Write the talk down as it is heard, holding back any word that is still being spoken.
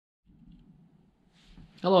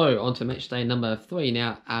Hello, on to match day number 3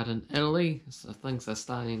 now out in Italy. So things are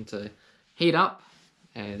starting to heat up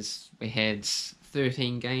as we had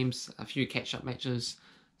 13 games, a few catch-up matches,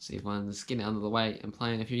 so everyone's getting out of the way and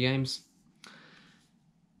playing a few games.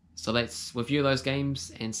 So let's review those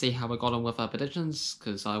games and see how we got on with our predictions,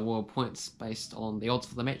 because I award points based on the odds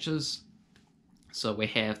for the matches. So we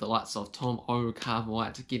have the likes of Tom O, Cavan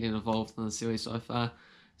Wright getting involved in the series so far.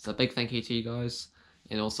 So a big thank you to you guys.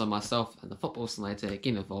 And also myself and the Football Simulator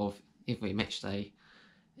getting involved every match day.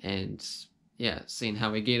 And yeah, seeing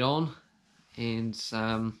how we get on. And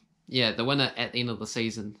yeah, the winner at the end of the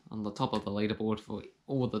season on the top of the leaderboard for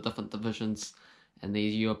all the different divisions and the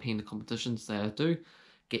European competitions they do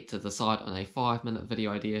get to decide on a 5-minute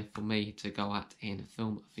video idea for me to go out and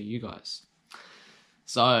film for you guys.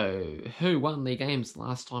 So, who won the games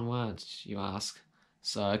last time round, you ask?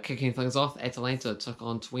 So, kicking things off, Atalanta took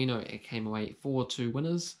on Torino and came away 4-2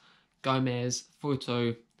 winners. Gomez,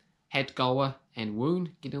 Futo, Hadgower and Woon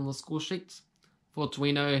getting on the score sheet. For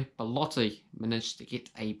Torino, Bellotti managed to get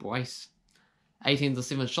a brace.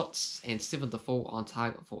 18-7 shots and 7-4 on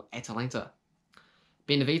target for Atalanta.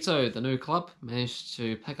 Benevento, the new club, managed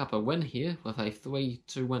to pick up a win here with a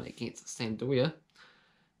 3-2 win against Sampdoria.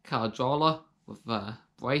 Cagilari with a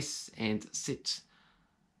brace and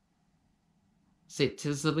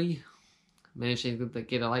Cagilari managing to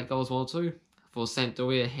get a late goal as well too. For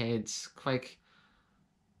Sampdoria had Craig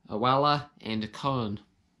Awala and Cohen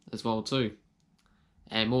as well too.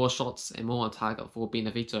 And more shots and more on target for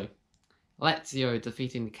Benevento. Lazio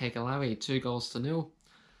defeating Cagilari 2-0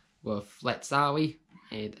 with Lazzawi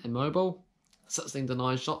and Immobile.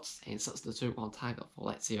 16-9 shots and 6-2 on target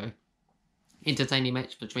for Lazio. Entertaining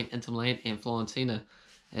match between Inter Milan and Fiorentina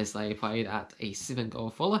as they played at a 7-goal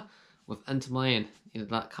thriller, with Inter Milan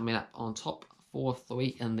ended up coming up on top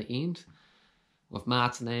 4-3 in the end, with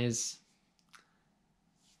Martinez,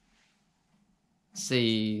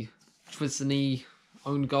 Trisini,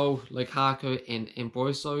 own goal, Lukaku and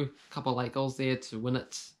Ambrosio, a couple of late goals there to win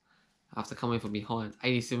it after coming from behind,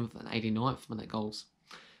 87th and 89th minute goals.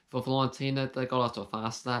 For Fiorentina, they got off to a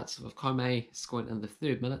fast start, with Come scoring in the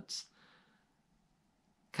 3rd minute.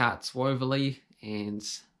 Woverly and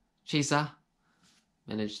Chisa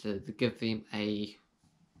managed to give them a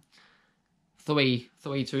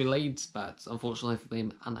 3-2 leads, but unfortunately for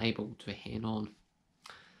them, unable to hang on.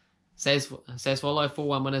 Sassuolo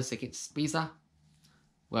 4-1 winners against Spezia,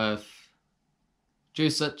 with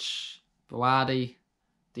Jusic, Berardi,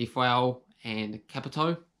 Di Frau and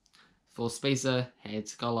Capito. For Spezia had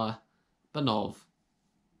Gola Banov.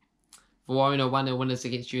 Verona 1-0 winners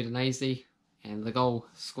against Udinese, and the goal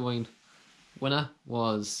scoring winner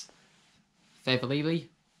was Favalili.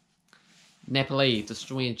 Napoli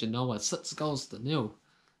destroying Genoa 6-0,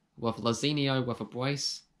 with Lazinio with a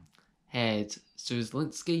brace. Had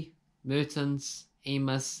Suzlinski, Mertens,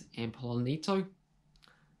 Emas and Polonito.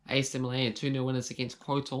 AC Milan 2-0 winners against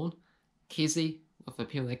Crotone. Kezi with a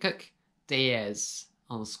penalty kick. Diaz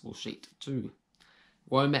on the score sheet too.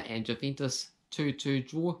 Roma and Juventus 2-2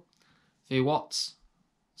 draw. 3 Watts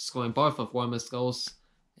scoring both of Roma's goals,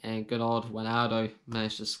 and good old Ronaldo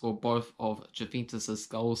managed to score both of Juventus'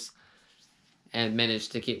 goals and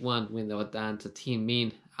managed to get one when they were down to 10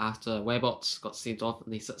 men after Wabots got sent off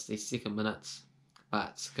in the 62nd minute,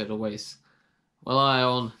 but could always rely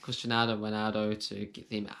on Cristiano Ronaldo to get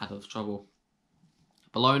them out of trouble.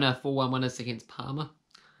 Bologna 4-1 winners against Parma.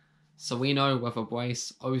 Sereno with a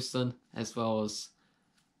brace, Osen as well as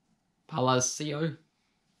Palacio.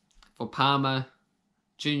 For Parma,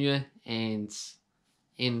 Junior and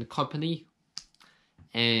in Company.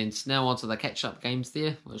 And now on to the catch-up games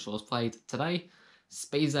there, which was played today.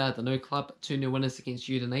 Spezia, the new club, 2-0 winners against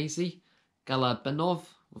Udinese. Galabinov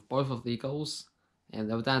with both of the goals. And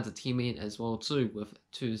they were down to 10 men as well too, with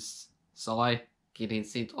Sai getting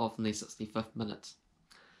sent off in the 65th minute.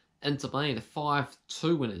 Inter Milan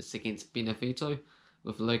 5-2 winners against Benevento,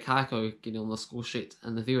 with Lukaku getting on the score sheet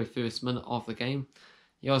in the very first minute of the game.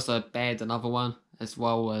 He also bagged another one, as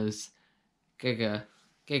well as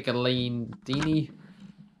Gigalindini,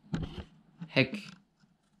 Hick,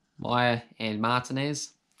 Meyer and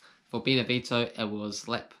Martinez. For Benevento, it was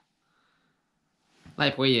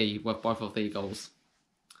Lapwea with both of the goals.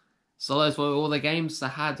 So those were all the games. So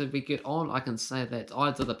how did we get on? I can say that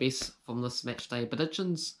I did the best from this match day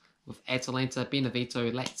predictions, with Atalanta,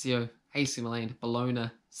 Benevento, Lazio, AC Milan,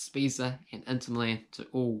 Bologna, Spezia and Inter Milan to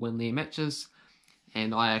all win their matches.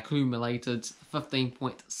 And I accumulated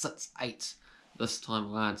 15.68 this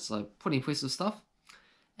time around, so pretty impressive stuff.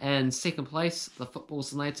 And second place, the Football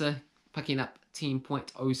Simulator, picking up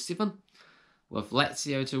 10.07, with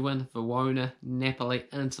Lazio to win, Verona, Napoli,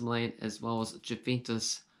 Inter Milan, as well as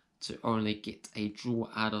Juventus to only get a draw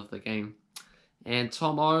out of the game. And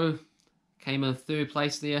Tom O came in third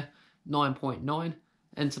place there, 9.9.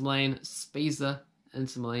 Inter Milan, Spezia,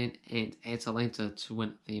 Inter Milan, and Atalanta to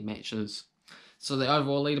win their matches. So the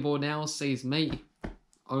overall leaderboard now sees me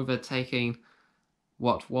overtaking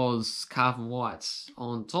what was Cavan Wright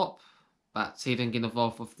on top, but he didn't get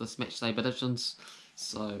involved with this matchday predictions,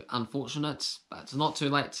 so unfortunate, but it's not too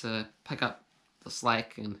late to pick up the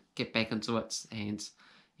slack and get back into it, and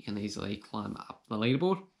you can easily climb up the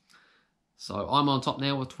leaderboard. So I'm on top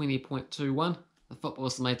now with 20.21. The Football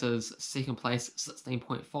Simulator's second place,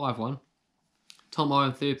 16.51. Tomo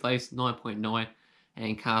in third place, 9.9.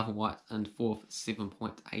 And Cavan Wright in fourth,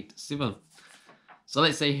 7.87. So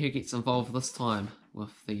let's see who gets involved this time with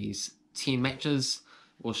these 10 matches.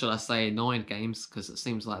 Or should I say 9 games, because it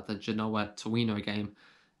seems like the Genoa-Torino game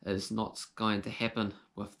is not going to happen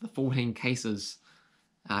with the 14 cases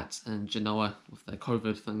in Genoa with the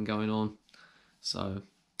COVID thing going on. So,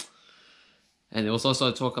 and there was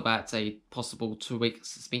also talk about a possible 2-week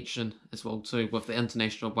suspension as well too, with the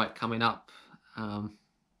international break coming up. I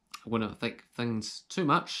wouldn't think things too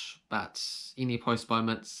much, but any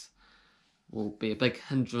postponements will be a big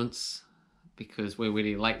hindrance because we're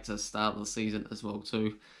really late to start the season as well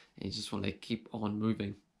too, and you just want to keep on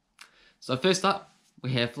moving. So first up,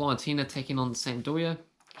 we have Fiorentina taking on Sampdoria.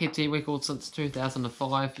 Head-to-head record since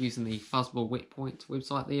 2005 using the Fuzzball Wetpoint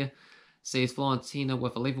website there. Sees Fiorentina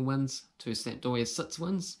with 11 wins to Sampdoria's 6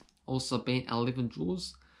 wins. Also been 11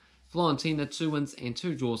 draws. Fiorentina 2 wins and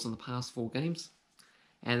 2 draws in the past 4 games.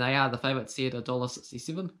 And they are the favourites here at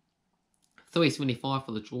 $1.67. $3.75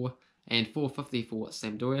 for the draw and $4.50 for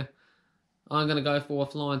Sampdoria. I'm going to go for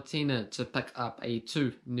Fiorentina to pick up a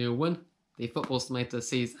 2-0 win. The Football Simulator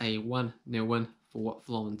sees a 1-0 win for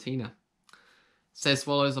Fiorentina.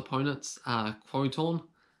 Sassuolo's opponents are Crotone.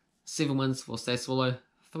 7 wins for Sassuolo,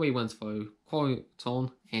 3 wins for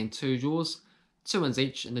Crotone and 2 draws. 2 wins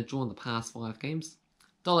each and a draw in the past 5 games.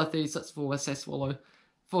 $1.36 for Sassuolo,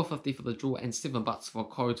 $4.50 for the draw and $7 for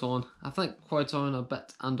Crotone. I think Crotone are a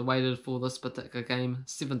bit underweighted for this particular game.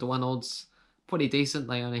 7-1 odds, pretty decent.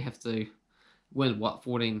 They only have to win,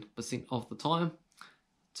 14% of the time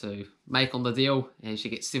to make on the deal, and you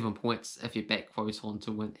get 7 points if you back Crotone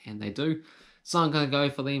to win, and they do. So I'm going to go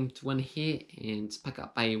for them to win here and pick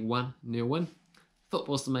up a 1-0 win.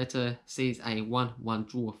 Football Simulator sees a 1-1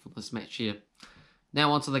 draw for this match here.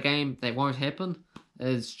 Now onto the game that won't happen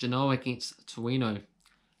is Genoa against Torino.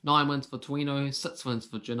 9 wins for Torino, 6 wins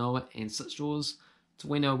for Genoa and 6 draws.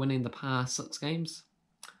 Torino winning the past 6 games.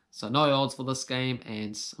 So no odds for this game,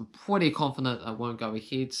 and I'm pretty confident it won't go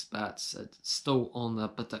ahead, but it's still on the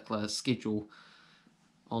particular schedule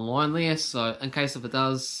online there. So in case if it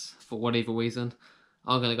does, for whatever reason,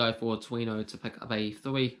 I'm going to go for Torino to pick up a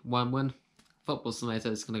 3-1 win. Football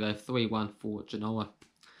Simulator is going to go 3-1 for Genoa.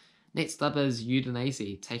 Next up is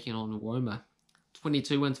Udinese taking on Roma.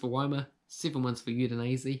 22 wins for Roma, 7 wins for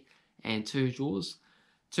Udinese, and 2 draws.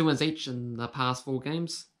 2 wins each in the past 4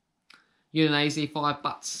 games. Udinese, $5,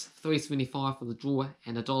 $3.75 for the draw,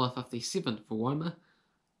 and $1.57 for Roma.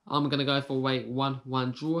 I'm going to go for a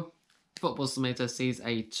 1-1 draw. Football Simulator sees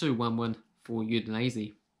a 2-1 win for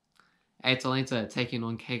Udinese. Atalanta taking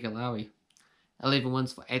on Cagilari. 11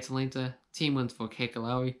 wins for Atalanta, 10 wins for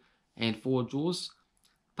Cagilari, and 4 draws.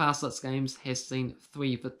 Past 6 games has seen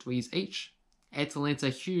 3 victories each. Atalanta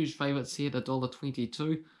huge favourites here at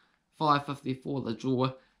 $1.22, $5.50 for the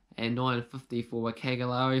draw, and $9.50 for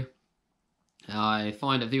Cagilari. I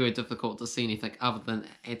find it very difficult to see anything other than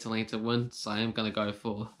Atalanta win, so I am going to go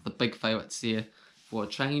for the big favourites here for a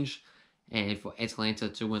change, and for Atalanta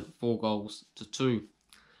to win 4-2.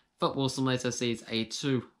 Football Simulator sees a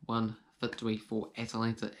 2-1 victory for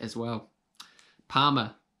Atalanta as well.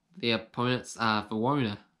 Parma, their opponents are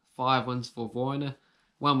Verona. 5 wins for Verona,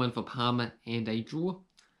 1 win for Parma and a draw.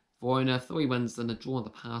 Verona 3 wins and a draw in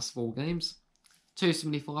the past 4 games.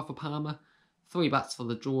 $2.75 for Parma, $3 for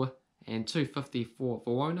the draw, and $2.50 for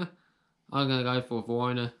Verona. I'm going to go for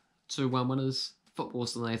Verona 2-1 winners. Football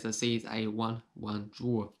Simulator sees a 1-1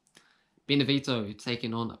 draw. Benevento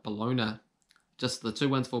taking on Bologna. Just the 2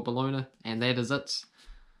 wins for Bologna, and that is it.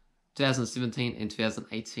 2017 and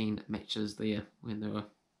 2018 matches there when they were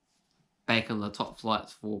back in the top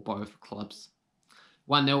flights for both clubs.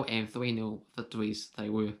 1-0 and 3-0 victories they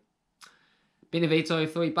were. Benevento,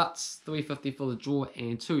 $3, $3.50 for the draw,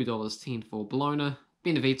 and $2.10 for Bologna.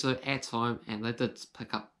 Benevento at home, and they did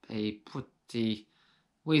pick up a pretty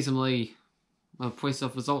reasonably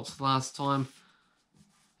impressive result last time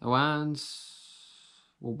around.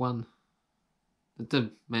 Well, won it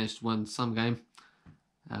did manage to win some game.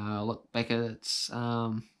 Look back at it,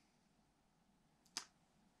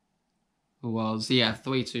 was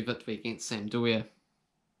 3-2 victory against Sampdoria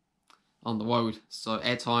on the road. So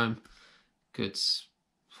at time could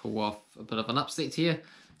pull off a bit of an upset here.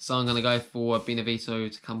 So I'm going to go for Benevento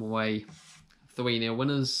to come away 3-0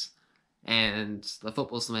 winners, and the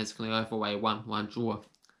Football Simulator is going to go for a 1-1 draw.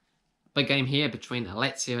 Big game here between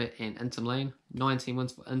Lazio and Inter Milan. 19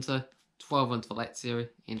 wins for Inter, 12 wins for Lazio,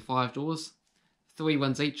 and 5 draws. 3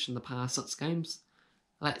 wins each in the past 6 games.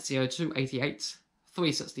 Lazio 288,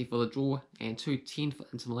 360 for the draw, and 210 for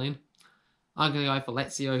Inter Milan. I'm going to go for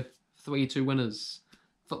Lazio 3-2 winners.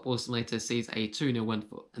 Football Simulator sees a 2-0 win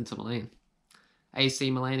for Inter Milan.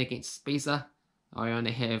 AC Milan against Spezia. I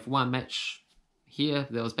only have one match here.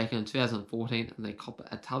 That was back in 2014 in the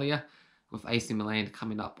Coppa Italia, with AC Milan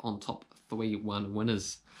coming up on top 3-1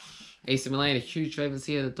 winners. AC Milan are huge favourites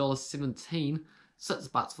here at $1.17,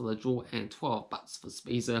 $6 for the draw and $12 for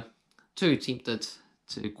Spezia. Too tempted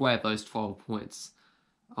to grab those 12 points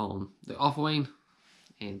on the offering,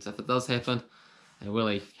 and if it does happen, it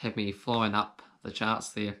really have me flying up the charts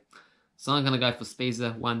there. So I'm going to go for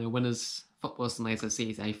Spezia 1-0 winners. Football Simulator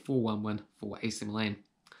sees a 4-1 win for AC Milan.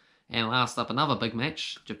 And last up, another big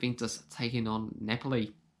match, Juventus taking on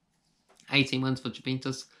Napoli. 18 wins for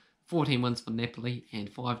Juventus, 14 wins for Napoli, and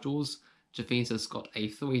 5 draws. Juventus got a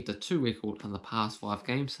 3-2 record in the past 5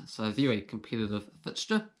 games, so a very competitive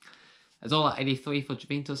fixture. $1.83 for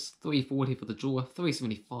Juventus, $3.40 for the draw,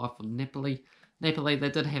 $3.75 for Napoli. Napoli, they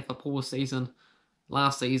did have a poor season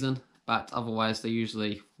last season, but otherwise they're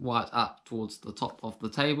usually right up towards the top of the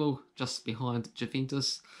table, just behind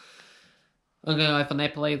Juventus. I'm going to go for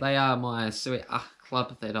Napoli. They are my Serie A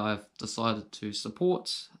club that I've decided to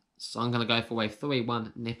support, so I'm going to go for a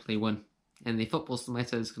 3-1 Napoli win. And the Football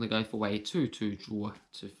Simulator is going to go for a 2-2 draw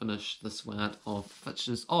to finish this round of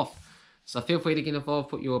fixtures off. So feel free to get involved,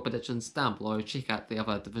 put your predictions down below, check out the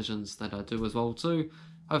other divisions that I do as well too.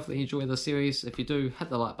 Hopefully you enjoy the series. If you do, hit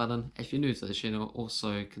the like button. If you're new to the channel,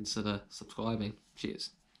 also consider subscribing.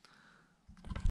 Cheers.